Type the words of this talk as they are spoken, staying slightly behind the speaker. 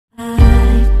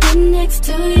next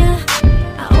to ya.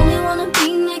 I only wanna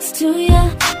be next to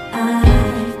ya.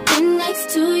 I've been next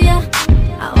to ya.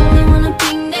 I only wanna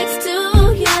be next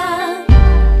to ya.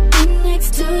 Be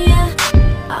next to ya.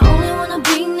 I only wanna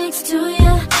be next to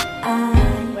ya.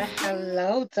 Well,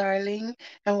 hello, darling,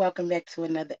 and welcome back to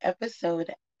another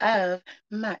episode of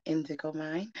My Indigo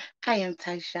Mind. I am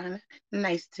Tashak.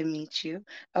 Nice to meet you.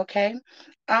 Okay.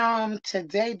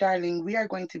 Today, darling, we are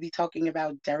going to be talking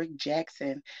about Derrick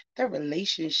Jaxn, the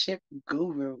relationship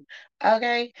guru.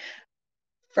 Okay.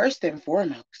 First and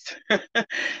foremost,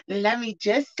 let me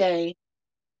just say,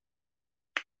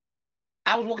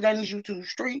 I was walking down these YouTube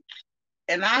streets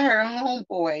and I heard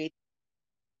homeboy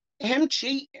him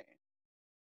cheating.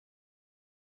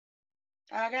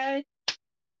 Okay.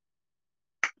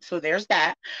 So there's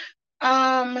that.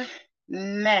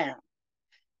 Now,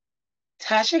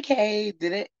 Tashak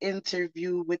did an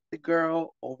interview with the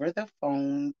girl over the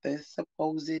phone, the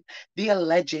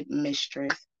alleged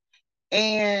mistress.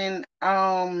 And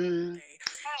And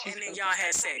then y'all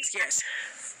had sex, yes.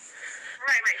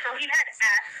 Right. So he had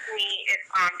asked me if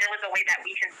there was a way that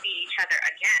we can see each other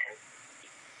again.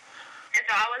 And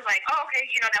so I was like, oh, okay,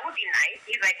 that would be nice.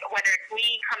 He's like, whether it's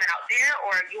me coming out there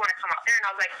or you want to come out there. And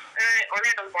I was like,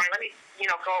 Orlando's boring. Let me,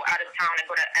 go out of town and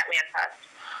go to Atlanta.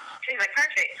 So he's like,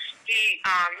 perfect. He,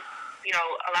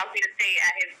 allows me to stay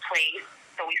at his place.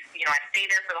 So I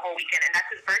stay there for the whole weekend, and that's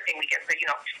his birthday weekend. So,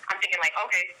 I'm thinking like,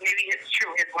 okay, maybe it's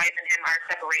true. His wife and him are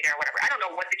separated or whatever. I don't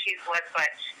know what the case was, but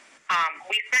I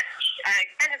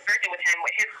spent his birthday with him,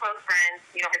 with his close friends.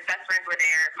 His best friends were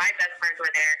there. My best friends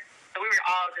were there. So we were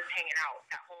all just hanging out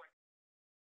that whole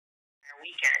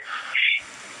weekend.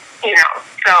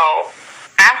 So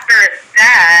after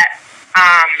that,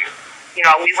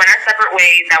 we went our separate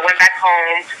ways. I went back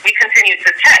home. We continued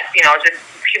to text, just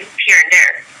here and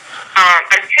there.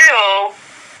 Until,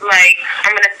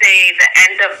 I'm going to say the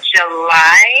end of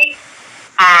July,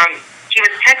 he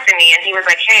was texting me and he was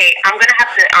like, hey, I'm going to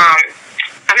have to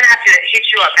hit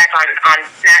you up back on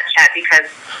Snapchat because,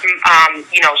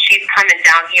 she's coming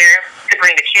down here to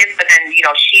bring the kids, but then,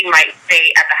 she might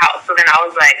stay at the house. So then I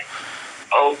was like,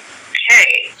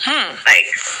 okay.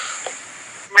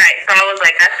 Right. So I was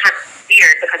like, that's kind of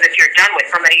weird because if you're done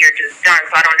with somebody, you're just done.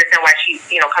 So I don't understand why she's,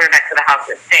 coming back to the house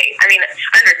to stay. I mean, I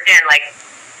understand,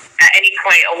 at any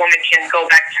point a woman can go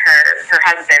back to her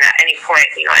husband at any point,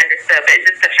 I understood. But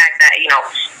it's just the fact that,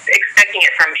 expecting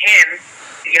it from him,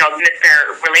 Mr.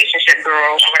 Relationship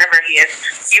Guru or whatever he is,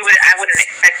 I wouldn't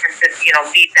expect him to,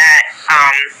 be that,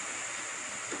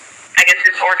 I guess,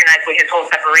 disorganized with his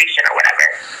whole separation or whatever.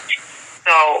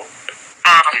 So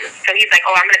he's like,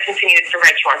 oh, I'm going to continue to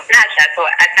write you on Snapchat. So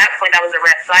at that point, that was a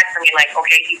red flag for me. Like,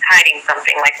 okay, he's hiding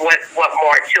something. Like, what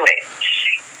more to it?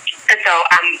 And so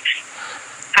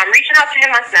I'm reaching out to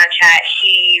him on Snapchat.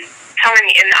 He's telling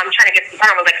me, and I'm trying to get some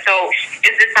time. I was like, so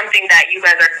is this something that you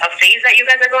guys are, a phase that you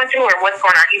guys are going through, or what's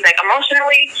going on? He's like,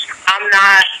 emotionally, I'm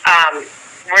not,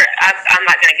 I'm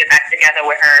not going to get back together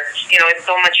with her. It's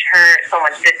so much hurt, so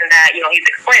much this and that. He's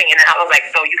explaining, and I was like,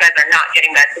 so you guys are not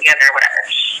getting back together or whatever.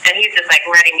 And he's just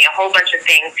writing me a whole bunch of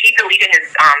things. He deleted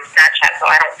his Snapchat, so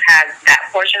I don't have that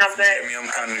portion of it. I'm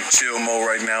kind of in chill mode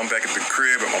right now. I'm back at the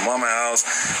crib at my mama's house.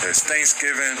 It's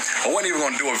Thanksgiving. I wasn't even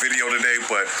going to do a video today,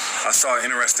 but I saw an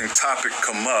interesting topic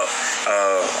come up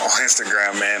on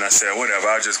Instagram, man. I said, whatever,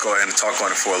 I'll just go ahead and talk on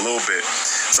it for a little bit.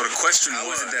 So the question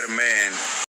was that a man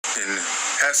can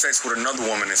have sex with another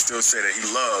woman and still say that he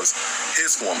loves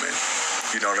his woman.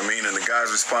 You know what I mean? And the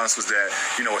guy's response was that,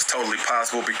 it's totally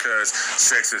possible because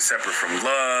sex is separate from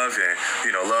love and,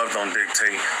 love don't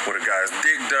dictate what a guy's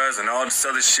dick does and all this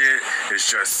other shit. It's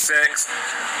just sex.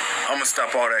 I'm going to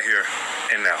stop all that here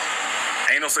and now.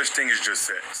 Ain't no such thing as just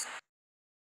sex.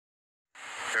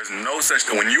 There's no such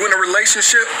thing. When you in a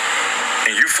relationship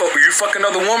and you fuck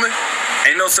another woman,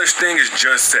 ain't no such thing as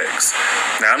just sex.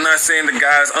 Now, I'm not saying the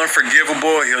guy's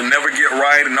unforgivable, he'll never get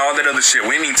right and all that other shit.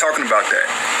 We ain't even talking about that.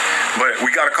 But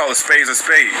we gotta call a spade a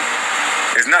spade.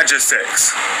 It's not just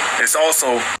sex. It's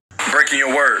also breaking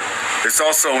your word. It's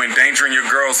also endangering your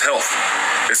girl's health.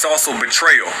 It's also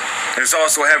betrayal. It's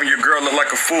also having your girl look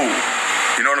like a fool.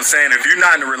 You know what I'm saying? If you're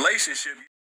not in a relationship,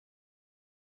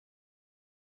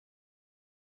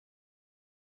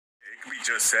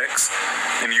 just sex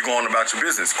and you go on about your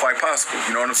business. Quite possible,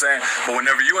 you know what I'm saying? But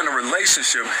whenever you're in a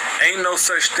relationship, ain't no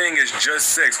such thing as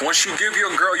just sex. Once you give your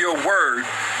girl your word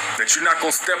that you're not gonna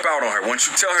step out on her, once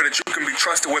you tell her that you can be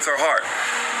trusted with her heart,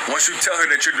 once you tell her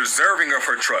that you're deserving of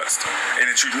her trust and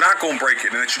that you're not gonna break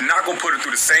it and that you're not gonna put her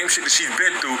through the same shit that she's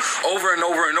been through over and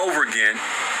over and over again,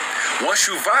 once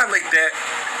you violate that,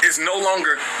 it's no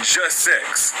longer just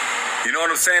sex. You know what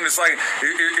I'm saying? It's like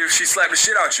if she slapped the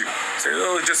shit out you, say,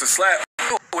 oh, it's just a slap.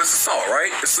 Oh, it's assault,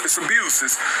 right? It's abuse.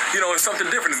 It's, you know, it's something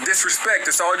different. It's disrespect.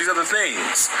 It's all these other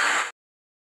things.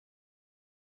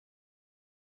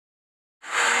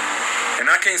 And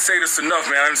I can't say this enough,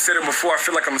 man. I've said it before. I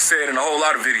feel like I'm going to say it in a whole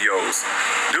lot of videos.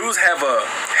 Dudes have a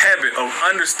habit of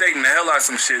understating the hell out of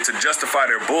some shit to justify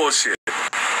their bullshit.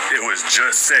 It was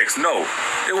just sex. No,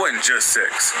 it wasn't just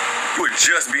sex. You were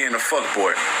just being a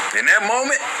fuckboy. In that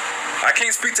moment, I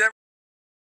can't speak to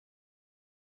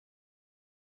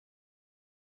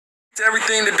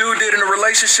everything the dude did in a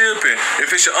relationship, and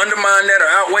if it should undermine that or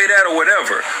outweigh that or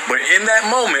whatever. But in that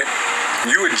moment,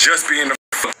 you were just being a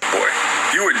fuckboy.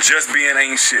 You were just being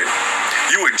ain't shit.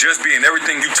 You were just being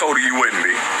everything you told her you wouldn't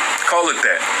be. Call it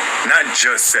that. Not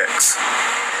just sex.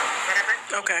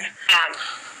 Okay.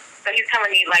 So he's telling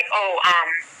me, like, oh, I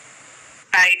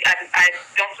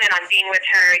don't plan on being with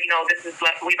her. You know, this is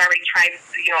like, we've already tried,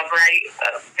 you know,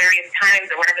 various times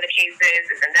or whatever the case is,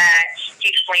 this and that. He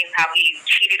explains how he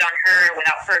cheated on her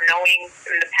without her knowing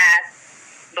in the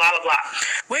past. Blah, blah, blah.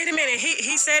 Wait a minute.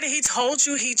 He said he told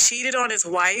you he cheated on his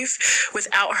wife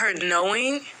without her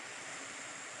knowing?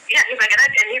 Yeah, he's like,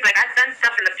 I've done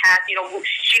stuff in the past, you know,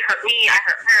 she hurt me, I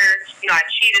hurt her, you know, I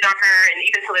cheated on her, and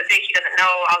even to this day, she doesn't know.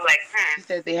 I was like, He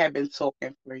said they had been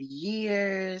talking for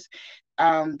years.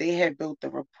 They had built a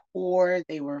rapport.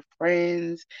 They were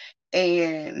friends.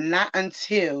 And not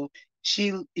until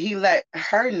he let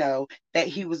her know that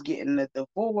he was getting a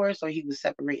divorce or he was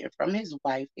separating from his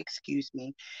wife, excuse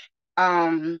me,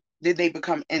 did they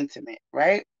become intimate,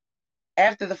 right?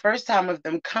 After the first time of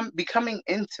them becoming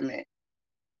intimate,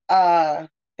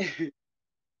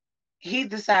 he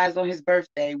decides on his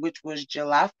birthday, which was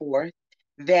July 4th,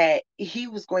 that he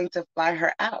was going to fly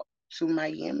her out to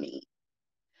Miami.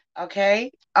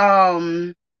 Okay?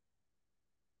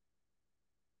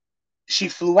 She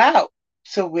flew out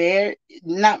to where,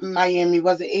 not Miami,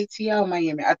 was it ATL or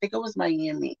Miami? I think it was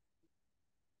Miami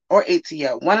or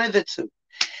ATL, one of the two.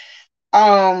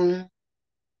 I'll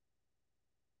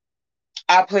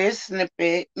play a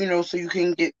snippet, you know, so you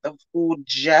can get the full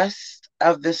gist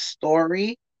of the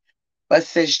story. But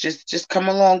sis, just come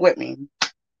along with me.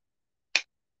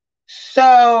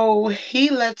 So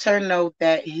he lets her know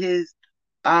that his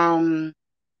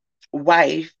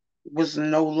wife was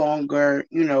no longer,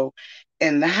 you know,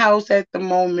 in the house at the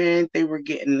moment. They were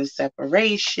getting the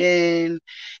separation,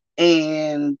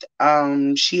 and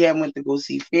she had went to go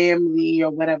see family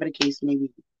or whatever the case may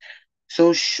be.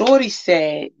 So Shorty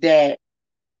said that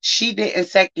she didn't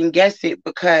second guess it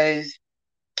because,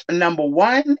 number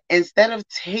one, instead of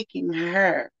taking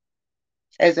her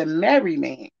as a married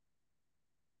man,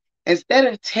 instead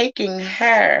of taking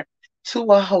her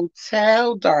to a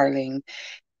hotel, darling,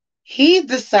 he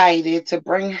decided to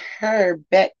bring her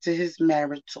back to his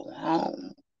marital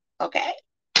home. Okay?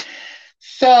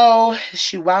 So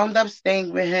she wound up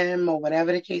staying with him or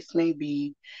whatever the case may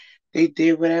be. They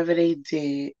did whatever they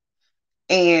did.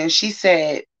 And she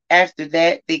said after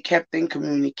that, they kept in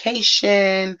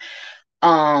communication.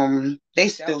 They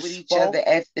still with each other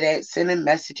after that, sending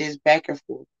messages back and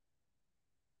forth.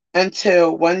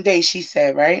 Until one day, she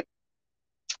said, right?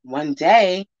 One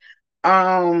day,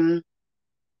 I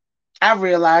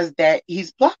realized that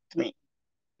he's blocked me.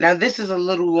 Now, this is a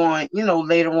little on, you know,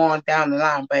 later on down the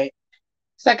line, but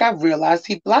it's like I realized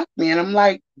he blocked me. And I'm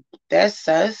like, that's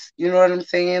sus. You know what I'm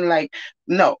saying? Like,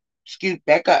 no,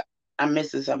 back up. I'm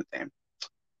missing something.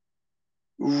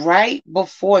 Right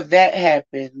before that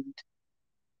happened,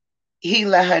 he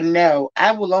let her know,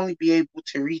 I will only be able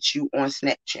to reach you on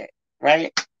Snapchat,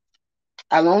 right?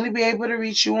 I'll only be able to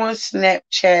reach you on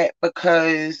Snapchat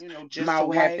because, you know, just my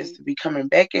wife happens to be coming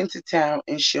back into town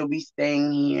and she'll be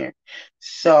staying here.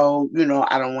 So, you know,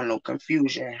 I don't want no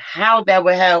confusion. How that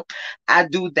would help, I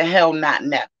do the hell not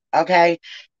know. Okay?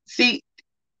 See,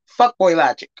 fuckboy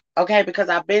logic. Okay? Because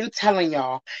I've been telling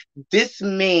y'all, this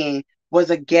man was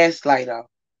a gaslighter.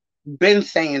 Been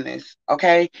saying this,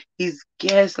 okay? He's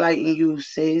gaslighting you,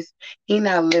 sis. He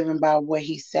not living by what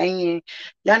he's saying.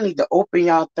 Y'all need to open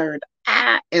y'all third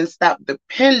eye and stop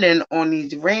depending on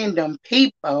these random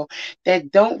people that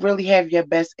don't really have your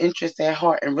best interests at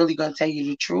heart and really gonna tell you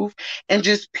the truth and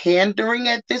just pandering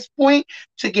at this point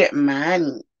to get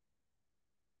money.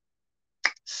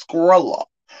 Scroll up.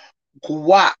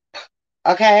 Guap.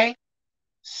 Okay?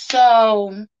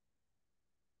 So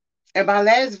in my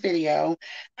last video,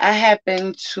 I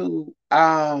happened to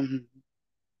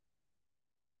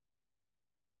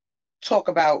talk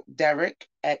about Derrick,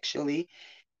 actually.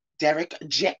 Derrick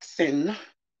Jaxn.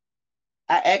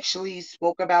 I actually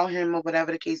spoke about him or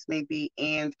whatever the case may be.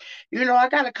 And, I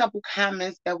got a couple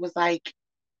comments that was like,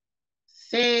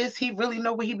 says he really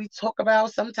know what he be talking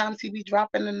about. Sometimes he be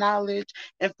dropping the knowledge.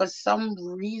 And for some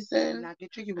reason, I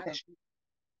get tricky with that.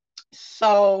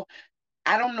 So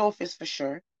I don't know if it's for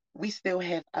sure. We still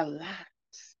have a lot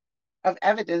of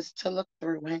evidence to look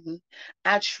through, honey.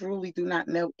 I truly do not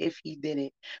know if he did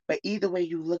it. But either way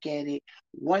you look at it,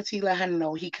 once he let her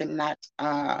know he could not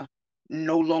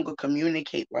no longer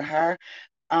communicate with her,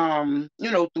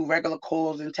 through regular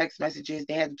calls and text messages,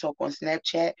 they had to talk on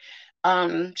Snapchat.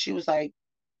 She was like,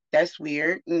 that's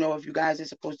weird. If you guys are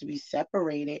supposed to be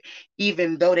separated,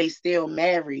 even though they still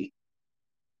married.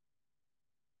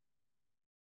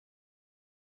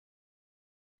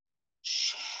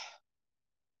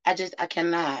 I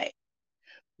cannot.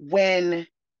 When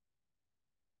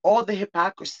all the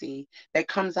hypocrisy that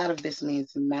comes out of this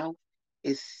man's mouth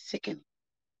is sickening.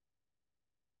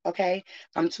 Okay?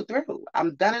 I'm too through.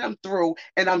 I'm done and I'm through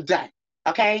and I'm done.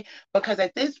 Okay? Because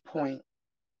at this point,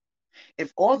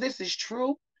 if all this is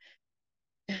true,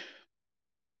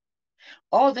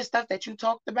 all this stuff that you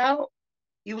talked about,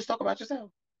 you was talking about yourself.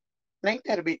 Ain't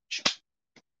that a bitch?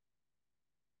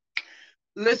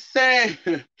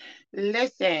 Listen,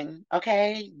 listen,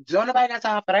 okay? Don't nobody got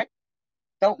time for that.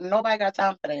 Don't nobody got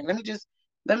time for that.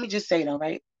 Let me just say though,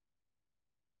 right?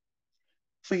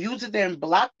 For you to then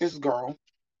block this girl,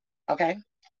 okay?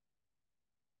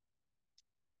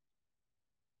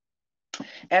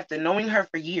 After knowing her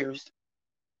for years,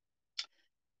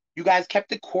 you guys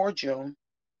kept it cordial,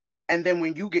 and then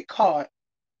when you get caught,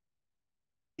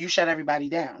 you shut everybody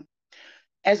down.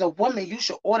 As a woman, you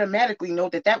should automatically know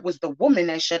that that was the woman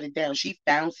that shut it down. She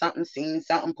found something, seen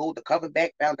something, pulled the cover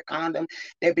back, found the condom.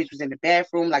 That bitch was in the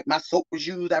bathroom, like my soap was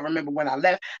used. I remember when I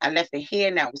left it here,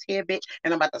 now it was here, bitch,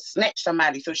 and I'm about to snatch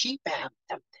somebody. So she found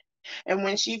something. And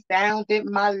when she found it,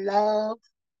 my love,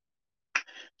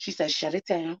 she said, shut it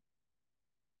down,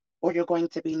 or you're going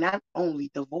to be not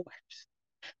only divorced,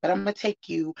 but I'm going to take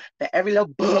you for every little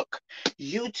book,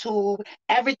 YouTube,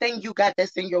 everything you got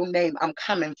that's in your name, I'm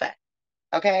coming for.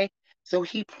 Okay? So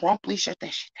he promptly shut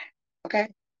that shit down. Okay?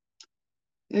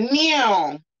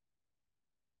 Now,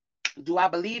 do I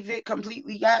believe it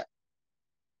completely yet?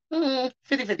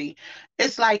 50-50.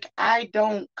 It's like I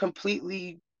don't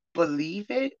completely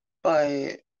believe it,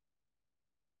 but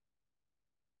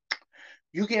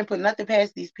you can't put nothing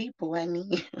past these people. I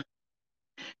mean,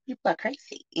 people are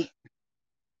crazy.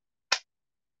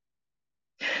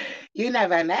 You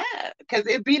never know. Because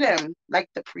it be them, like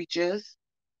the preachers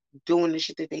doing the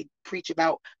shit that they preach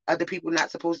about other people not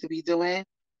supposed to be doing.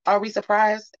 Are we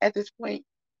surprised at this point?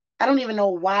 I don't even know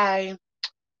why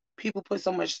people put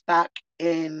so much stock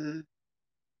in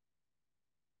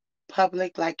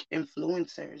public like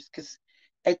influencers, because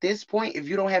at this point, if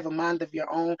you don't have a mind of your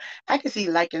own, I can see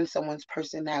liking someone's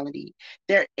personality,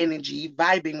 their energy,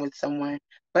 vibing with someone,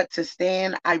 but to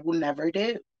stand, I will never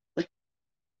do.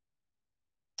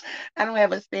 I don't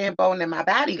have a stand bone in my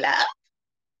body, love.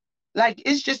 Like,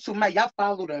 it's just too much. Y'all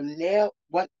follow them nail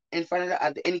what in front of the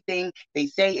other. Anything they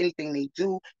say, anything they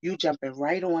do, you jumping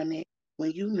right on it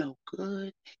when you know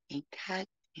good and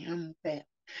goddamn well.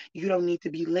 You don't need to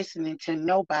be listening to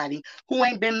nobody who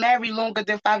ain't been married longer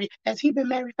than 5 years. Has he been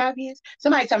married 5 years?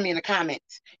 Somebody tell me in the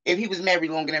comments if he was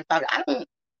married longer than 5 years. I don't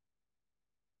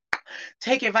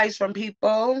take advice from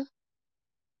people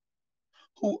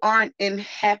who aren't in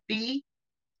happy,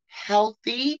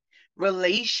 healthy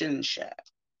relationship.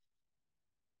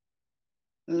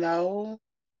 No.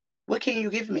 What can you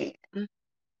give me?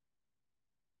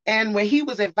 And when he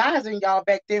was advising y'all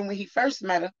back then, when he first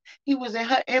met her, he was in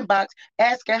her inbox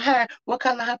asking her what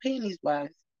color her panties was.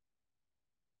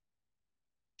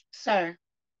 Sir,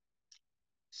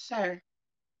 sir,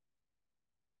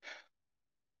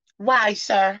 why,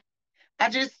 sir? I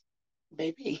just,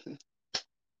 baby,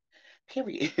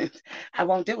 period. I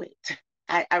won't do it.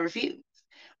 I refuse.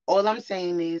 All I'm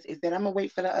saying is that I'm gonna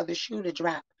wait for the other shoe to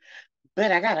drop.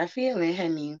 But I got a feeling,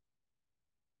 honey,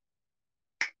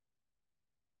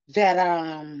 that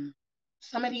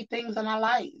some of these things are not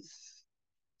lies.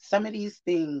 Some of these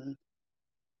things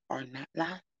are not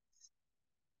lies.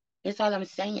 That's all I'm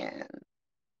saying.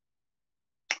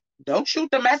 Don't shoot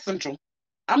the messenger.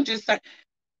 I'm just saying,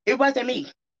 it wasn't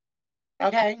me.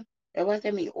 Okay? It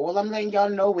wasn't me. All I'm letting y'all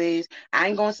know is I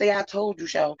ain't gonna say I told you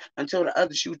so until the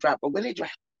other shoe drop. But when it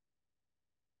drop,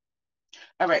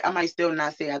 all right, I might still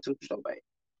not say I told you so, but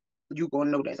you gonna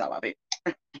know that's how I be.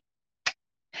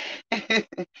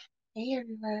 Hey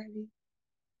everybody.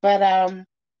 But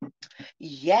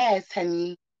yes,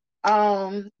 honey.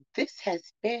 This has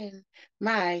been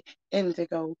my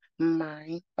indigo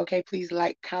mind. Okay, please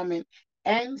like, comment,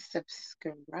 and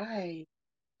subscribe.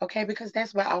 Okay, because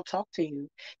that's where I'll talk to you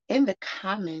in the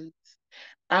comments.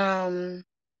 Um,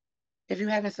 if you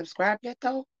haven't subscribed yet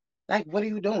though, like what are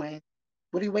you doing?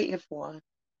 What are you waiting for?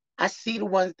 I see the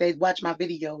ones that watch my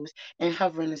videos and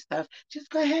hovering and stuff. Just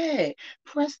go ahead,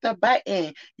 press the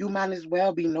button. You might as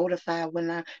well be notified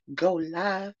when I go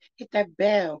live. Hit that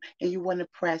bell, and you want to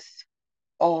press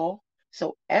all.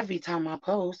 So every time I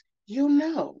post, you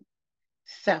know.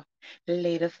 So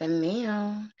later for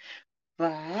now.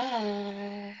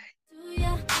 Bye.